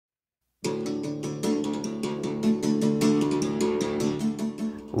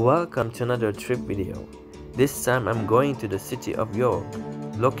Welcome to another trip video. This time I'm going to the city of York,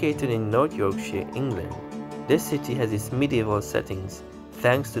 located in North Yorkshire, England. This city has its medieval settings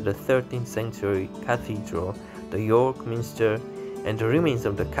thanks to the 13th century cathedral, the York Minster, and the remains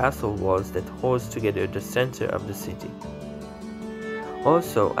of the castle walls that holds together the center of the city.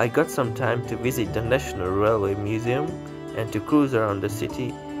 Also, I got some time to visit the National Railway Museum and to cruise around the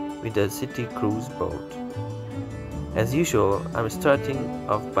city with a city cruise boat. As usual, I'm starting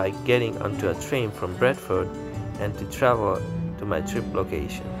off by getting onto a train from Bradford and to travel to my trip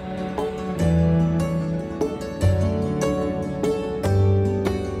location.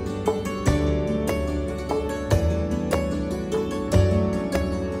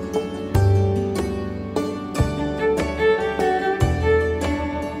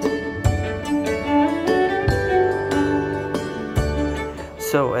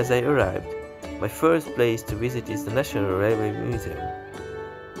 So as I arrived, my first place to visit is the National Railway Museum.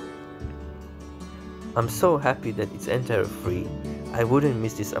 I'm so happy that it's entirely free. I wouldn't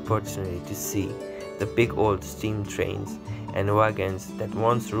miss this opportunity to see the big old steam trains and wagons that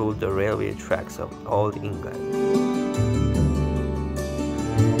once ruled the railway tracks of old England.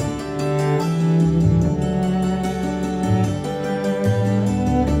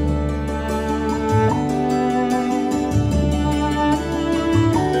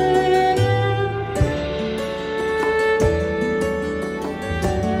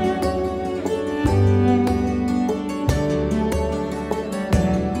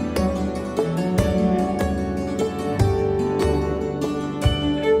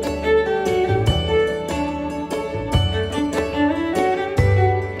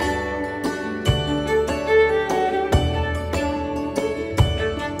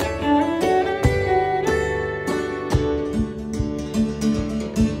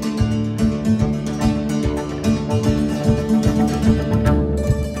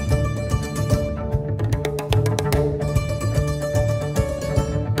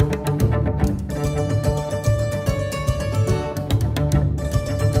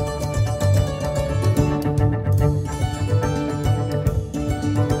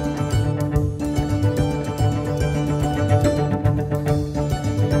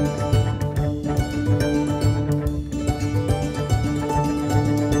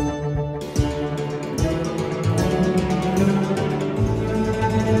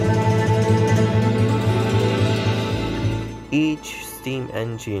 Each steam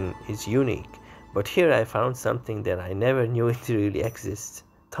engine is unique, but here I found something that I never knew it really exists.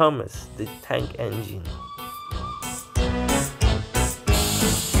 Thomas the Tank Engine.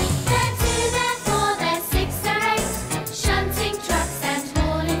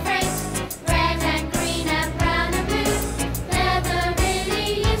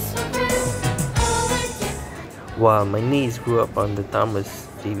 Well, my niece grew up on the Thomas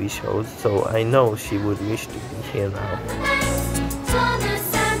TV shows, so I know she would wish to be here now.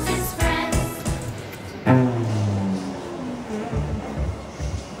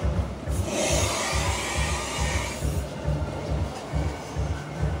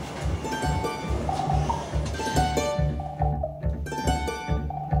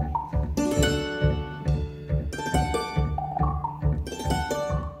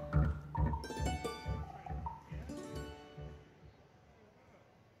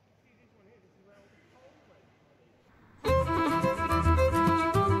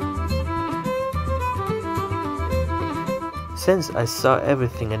 Since I saw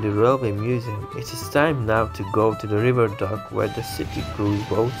everything at the Railway Museum, it is time now to go to the river dock where the city cruise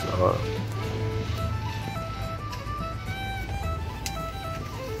boats are.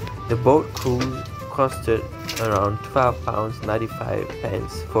 The boat cruise costed around £12.95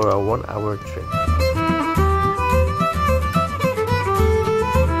 for a 1-hour trip.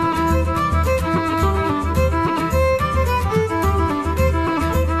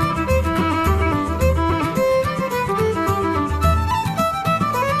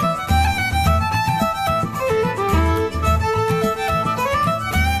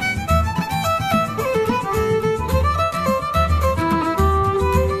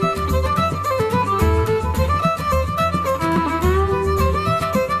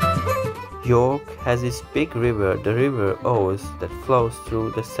 York has this big river, the River Ouse, that flows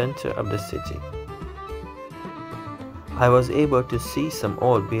through the center of the city. I was able to see some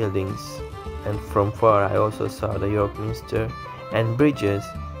old buildings, and from far I also saw the York Minster and bridges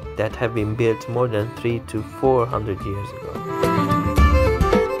that have been built more than 300 to 400 years ago.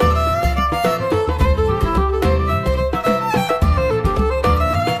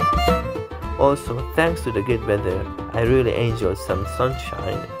 Also, thanks to the good weather, I really enjoyed some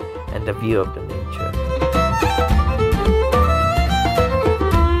sunshine and the view of the nature.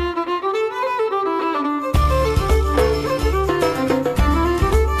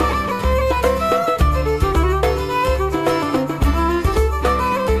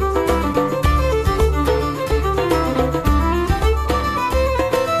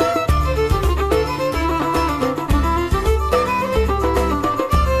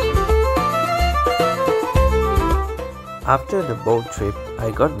 After the boat trip,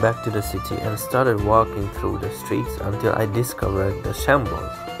 I got back to the city and started walking through the streets until I discovered the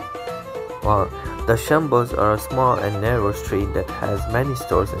Shambles. Well, the Shambles are a small and narrow street that has many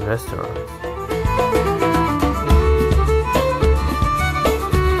stores and restaurants.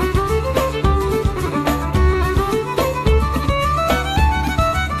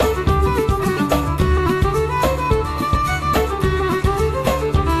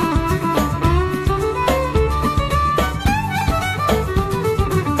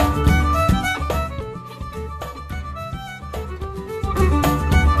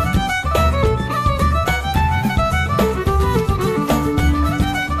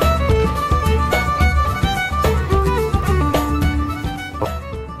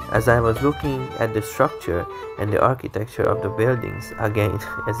 As I was looking at the structure and the architecture of the buildings, again,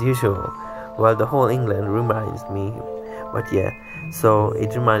 as usual, well, the whole England reminds me, but yeah, so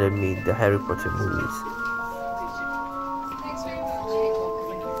it reminded me the Harry Potter movies.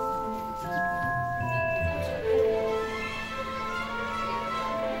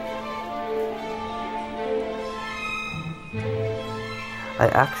 I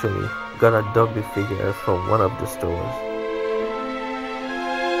actually got a Dobby figure from one of the stores.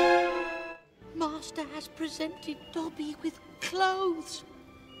 Master has presented Dobby with clothes.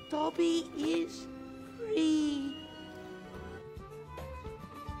 Dobby is free.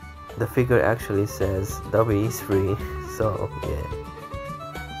 The figure actually says Dobby is free, so yeah.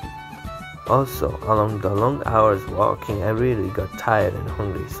 Also, along the long hours walking, I really got tired and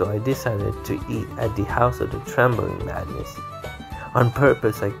hungry, so I decided to eat at the House of the Trembling Madness. On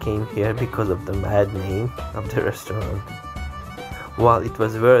purpose, I came here because of the mad name of the restaurant. While it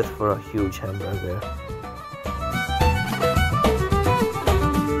was worth for a huge hamburger.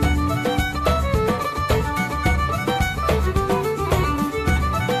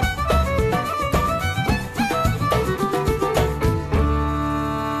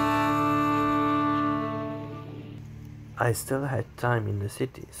 I still had time in the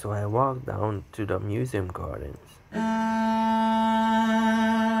city, so I walked down to the museum gardens.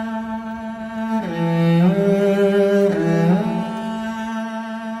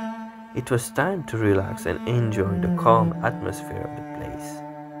 It was time to relax and enjoy the calm atmosphere of the place.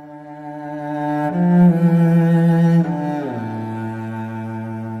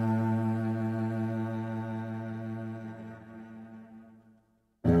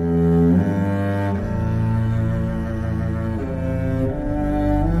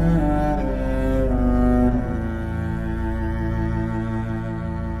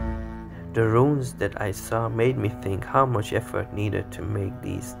 The ruins that I saw made me think how much effort needed to make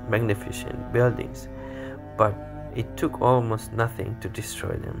these magnificent buildings, but it took almost nothing to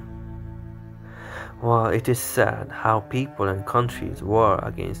destroy them. Well, it is sad how people and countries war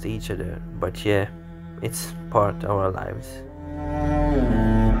against each other, but yeah, it's part of our lives.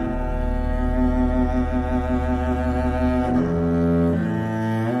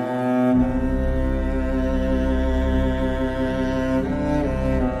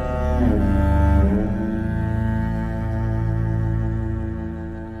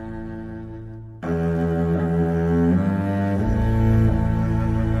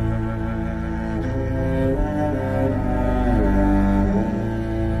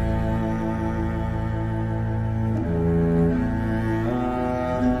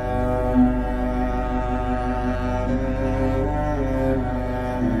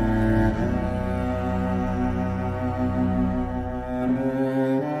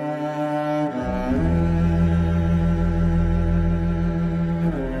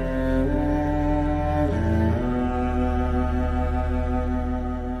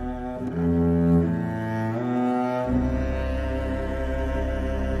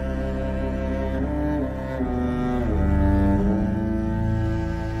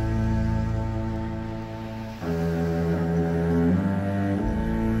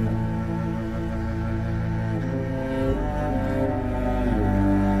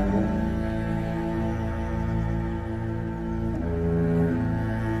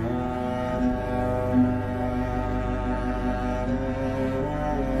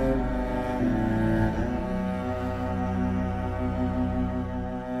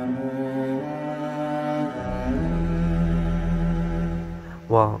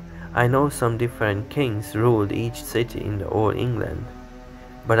 Well, I know some different kings ruled each city in the old England,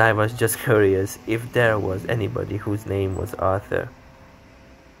 but I was just curious if there was anybody whose name was Arthur.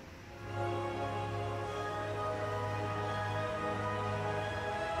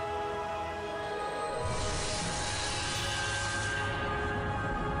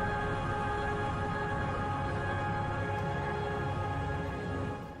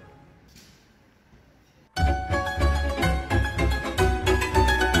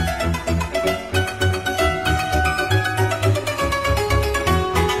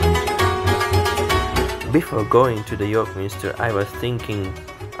 Before going to the York Minster, I was thinking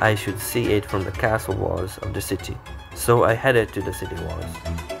I should see it from the castle walls of the city, so I headed to the city walls.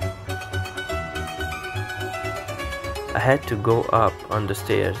 I had to go up on the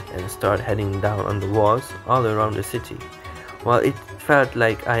stairs and start heading down on the walls all around the city. Well, it felt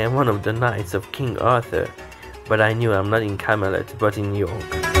like I am one of the knights of King Arthur, but I knew I'm not in Camelot but in York.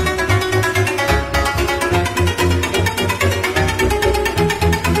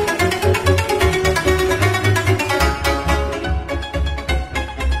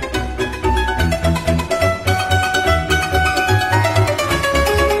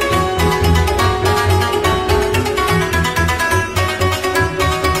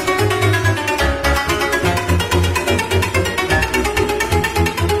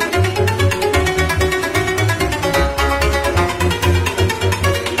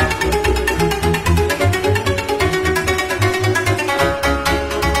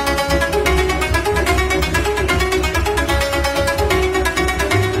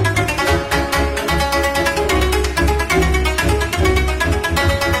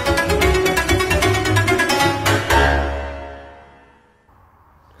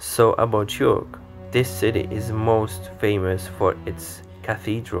 So about York, this city is most famous for its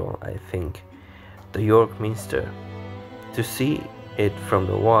cathedral, I think, the York Minster. To see it from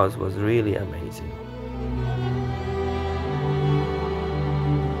the walls was really amazing.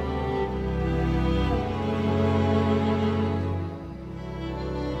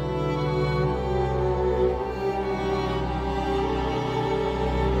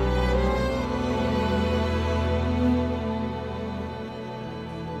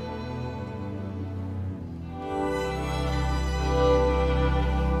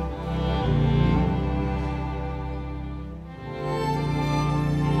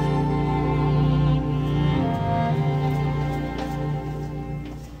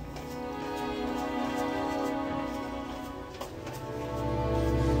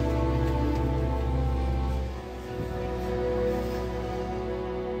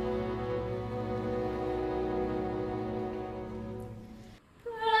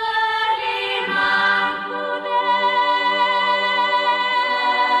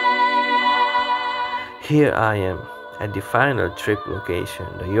 Here I am at the final trip location,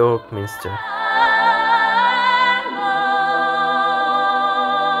 the York Minster.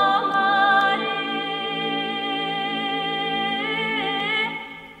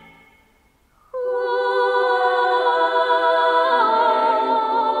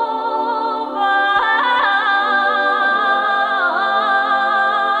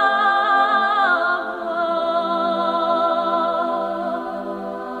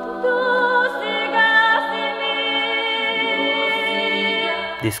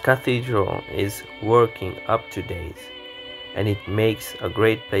 This cathedral is working up to date, and it makes a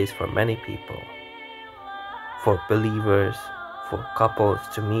great place for many people, for believers, for couples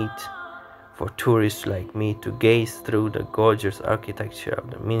to meet, for tourists like me to gaze through the gorgeous architecture of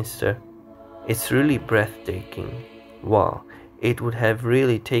the Minster. It's really breathtaking. Wow, it would have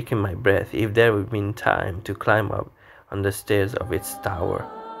really taken my breath if there would have been time to climb up on the stairs of its tower.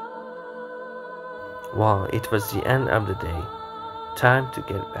 Wow, it was the end of the day. Time to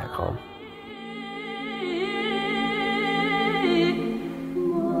get back home.